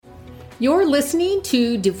You're listening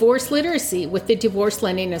to Divorce Literacy with the Divorce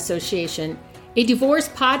Lending Association, a divorce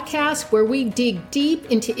podcast where we dig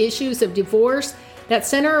deep into issues of divorce that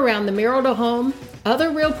center around the marital home,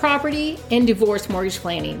 other real property, and divorce mortgage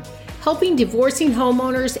planning, helping divorcing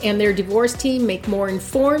homeowners and their divorce team make more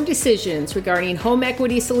informed decisions regarding home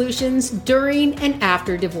equity solutions during and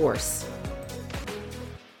after divorce.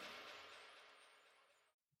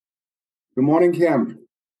 Good morning, Kim.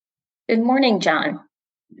 Good morning, John.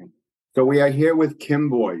 So we are here with Kim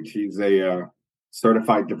Boyd. She's a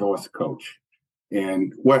certified divorce coach.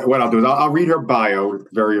 And what I'll do is I'll read her bio.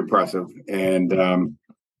 It's very impressive. And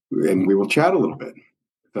we will chat a little bit.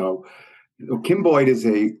 So Kim Boyd is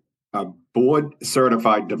a board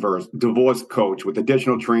certified divorce coach with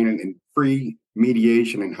additional training in free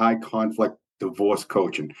mediation and high conflict divorce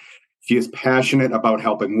coaching. She is passionate about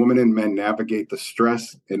helping women and men navigate the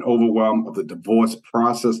stress and overwhelm of the divorce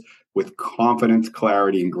process with confidence,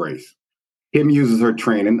 clarity, and grace. Kim uses her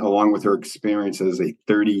training, along with her experience as a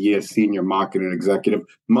 30-year senior marketing executive,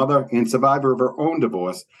 mother, and survivor of her own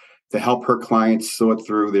divorce, to help her clients sort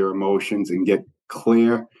through their emotions and get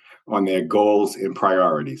clear on their goals and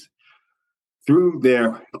priorities. Through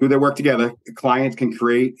their work together, clients can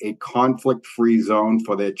create a conflict-free zone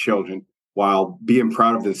for their children while being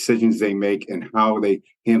proud of the decisions they make and how they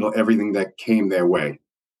handle everything that came their way.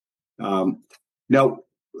 Now,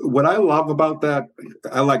 what I love about that,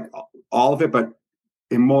 I like all of it, but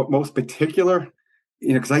in most particular,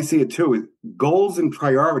 because I see it too, is goals and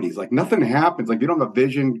priorities. Like nothing happens. Like you don't have a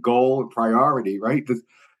vision, goal, and priority, right?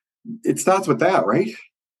 It starts with that, right?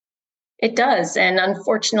 It does. And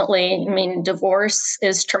unfortunately, divorce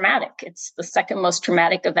is traumatic. It's the second most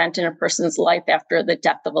traumatic event in a person's life after the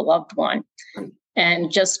death of a loved one. Right.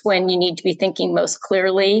 And just when you need to be thinking most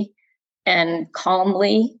clearly and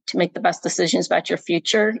calmly to make the best decisions about your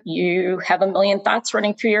future, you have a million thoughts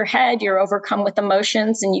running through your head, you're overcome with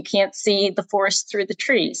emotions, and you can't see the forest through the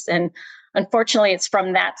trees. And unfortunately, it's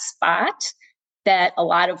from that spot that a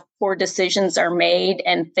lot of poor decisions are made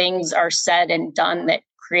and things are said and done that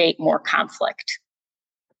create more conflict.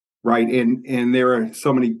 Right. And there are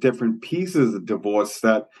so many different pieces of divorce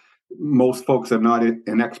that most folks are not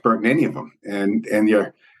an expert in any of them. And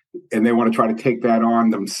they want to try to take that on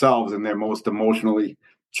themselves in their most emotionally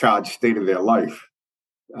charged state of their life.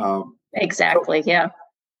 Exactly. Yeah.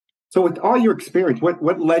 So with all your experience,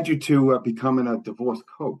 what led you to becoming a divorce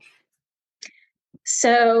coach?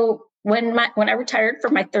 So when I retired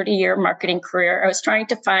from my 30-year marketing career, I was trying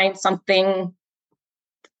to find something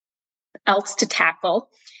else to tackle.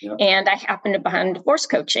 Yeah. And I happened upon divorce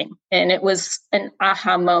coaching, and it was an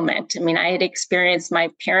aha moment. I had experienced my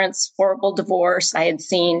parents' horrible divorce. I had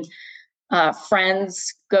seen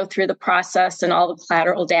friends go through the process and all the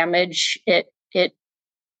collateral damage it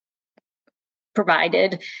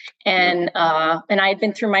provided. And I had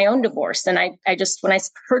been through my own divorce. And I just, when I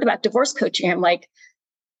heard about divorce coaching, I'm like,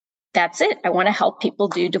 that's it. I want to help people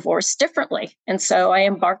do divorce differently. And so I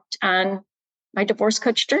embarked on my divorce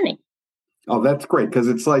coach journey. Oh, that's great. Because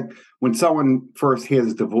it's like when someone first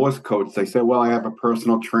hears divorce coach, they say, well, I have a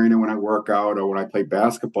personal trainer when I work out or when I play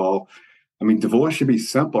basketball. Divorce should be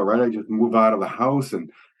simple, right? I just move out of the house and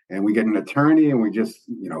we get an attorney and we just,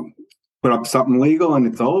 put up something legal and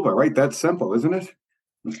it's over, right? That's simple, isn't it?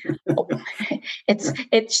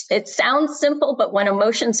 It sounds simple, but when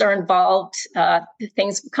emotions are involved,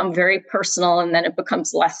 things become very personal and then it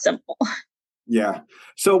becomes less simple. Yeah.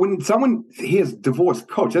 So when someone hears divorce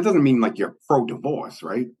coach, that doesn't mean like you're pro-divorce,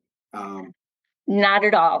 right? Not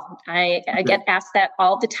at all. I get asked that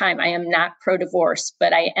all the time. I am not pro-divorce,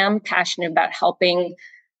 but I am passionate about helping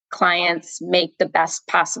clients make the best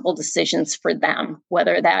possible decisions for them,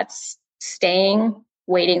 whether that's staying,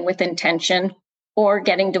 waiting with intention, or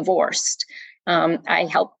getting divorced. I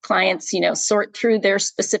help clients, sort through their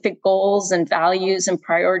specific goals and values and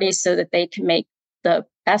priorities so that they can make the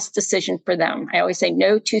best decision for them. I always say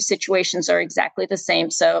no two situations are exactly the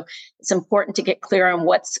same. So it's important to get clear on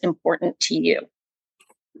what's important to you.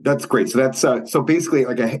 That's great. So that's so basically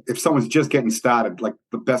like if someone's just getting started, like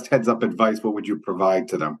the best heads up advice, what would you provide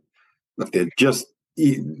to them? If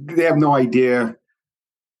they have no idea,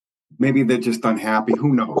 maybe they're just unhappy,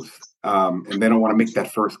 who knows? And they don't want to make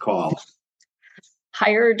that first call.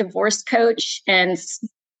 Hire a divorce coach and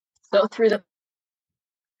go through the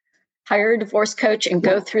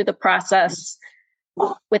process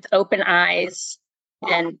with open eyes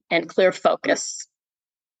and clear focus.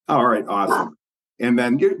 All right. Awesome. And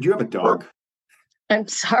then do you have a dog? I'm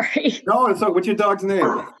sorry. No, so what's your dog's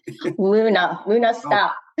name? Luna. Luna,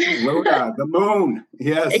 stop. Luna, the moon.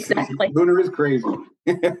 Yes. Exactly. Luna is crazy.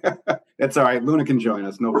 That's all right. Luna can join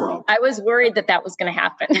us. No problem. I was worried that was going to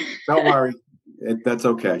happen. Don't worry. That's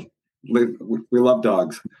okay. We love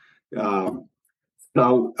dogs. Now,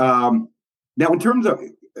 in terms of,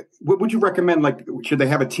 what would you recommend? Like, should they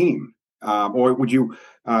have a team, or would you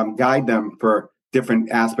guide them for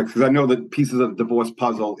different aspects? Because I know that pieces of the divorce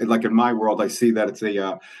puzzle, like in my world, I see that it's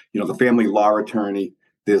the family law attorney.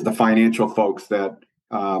 There's the financial folks that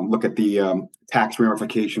look at the tax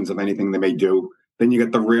ramifications of anything they may do. Then you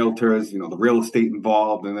get the realtors, the real estate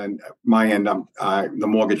involved, and then my end, the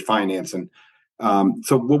mortgage financing.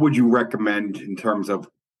 So, what would you recommend in terms of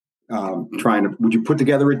would you put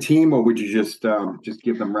together a team, or would you just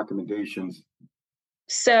give them recommendations?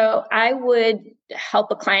 So I would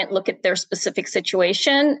help a client look at their specific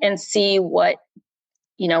situation and see what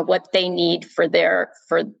they need for their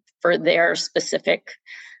specific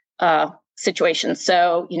situation.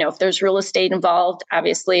 So, if there's real estate involved,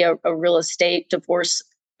 obviously a real estate divorce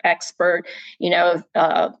expert,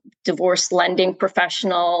 divorce lending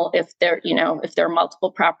professional, if there are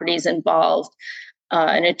multiple properties involved,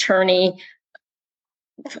 an attorney,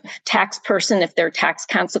 tax person, if there are tax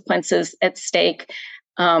consequences at stake.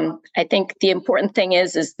 I think the important thing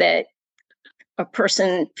is that a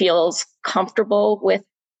person feels comfortable with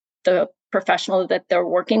the professional that they're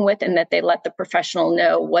working with, and that they let the professional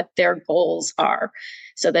know what their goals are,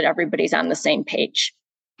 so that everybody's on the same page.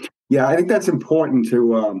 Yeah, I think that's important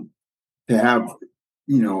to have,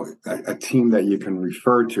 a team that you can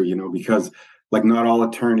refer to, because like not all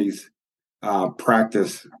attorneys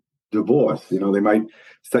practice divorce. You might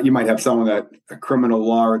have someone a criminal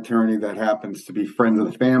law attorney that happens to be friends of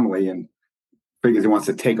the family and figures he wants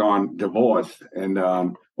to take on divorce, and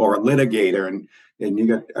or a litigator, and you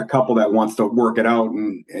get a couple that wants to work it out,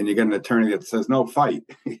 and you get an attorney that says no, fight.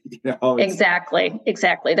 Exactly.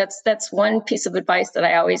 That's one piece of advice that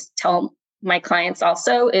I always tell my clients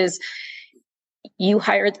also is, you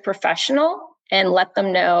hire the professional and let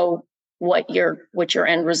them know what your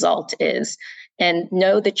end result is, and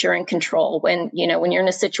know that you're in control. When you're in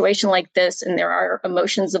a situation like this and there are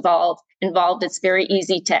emotions involved, it's very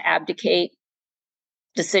easy to abdicate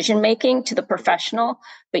decision-making to the professional,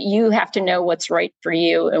 but you have to know what's right for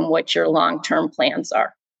you and what your long-term plans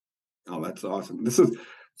are. Oh, that's awesome. This is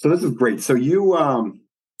great. So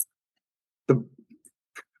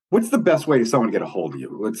what's the best way to someone to get a hold of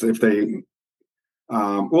you? Let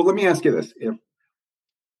me ask you this.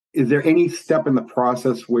 Is there any step in the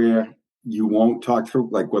process where you won't talk through,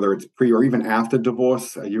 like whether it's pre or even after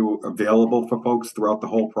divorce? Are you available for folks throughout the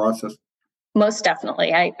whole process? Most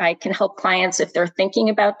definitely. I can help clients if they're thinking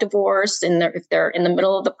about divorce and if they're in the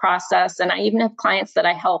middle of the process. And I even have clients that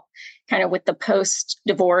I help kind of with the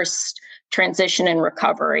post-divorce transition and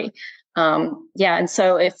recovery. And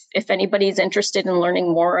so if anybody's interested in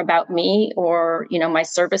learning more about me or, my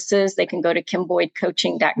services, they can go to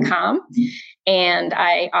kimboydcoaching.com. And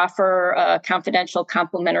I offer a confidential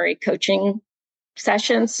complimentary coaching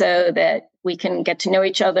session so that we can get to know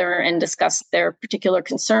each other and discuss their particular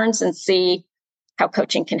concerns and see how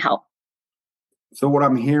coaching can help. So what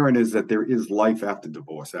I'm hearing is that there is life after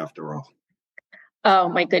divorce, after all. Oh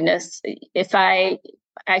my goodness. If I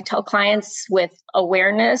tell clients, with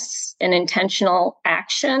awareness and intentional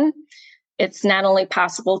action, it's not only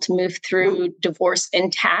possible to move through divorce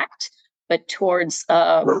intact, but towards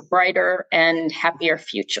a brighter and happier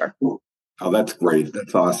future. Oh, that's great.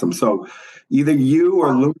 That's awesome. So either you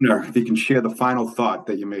or Luna, if you can share the final thought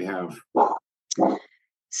that you may have.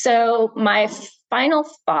 So my final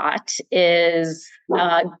thought is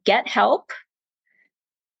get help,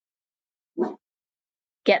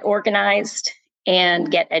 get organized, and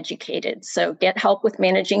get educated. So get help with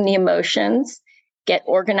managing the emotions, get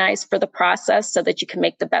organized for the process so that you can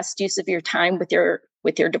make the best use of your time with your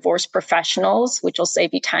divorce professionals, which will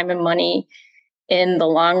save you time and money in the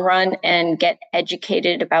long run, and get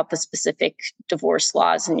educated about the specific divorce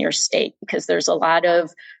laws in your state, because there's a lot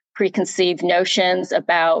of preconceived notions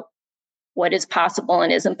about what is possible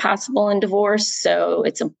and isn't possible in divorce. So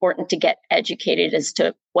it's important to get educated as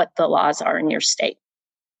to what the laws are in your state.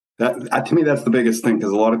 That to me, that's the biggest thing,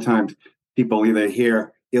 because a lot of times people either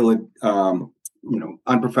hear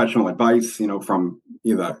unprofessional advice, from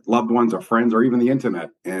either loved ones or friends or even the internet,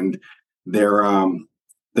 and they're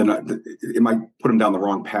not, it might put them down the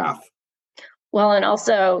wrong path. Well, and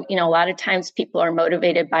also, a lot of times people are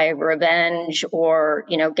motivated by revenge or,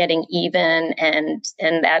 getting even, and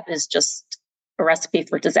that is just a recipe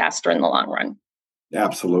for disaster in the long run.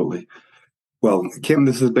 Absolutely. Well, Kim,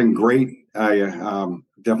 this has been great. I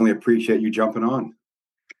definitely appreciate you jumping on.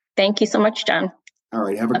 Thank you so much, John. All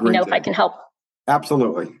right. Have a Let great me know day. if I can help.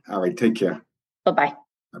 Absolutely. All right. Take care. Bye-bye.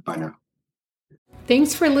 Bye now.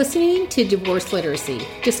 Thanks for listening to Divorce Literacy.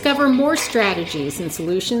 Discover more strategies and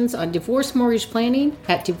solutions on divorce mortgage planning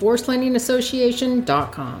at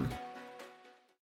divorcelendingassociation.com.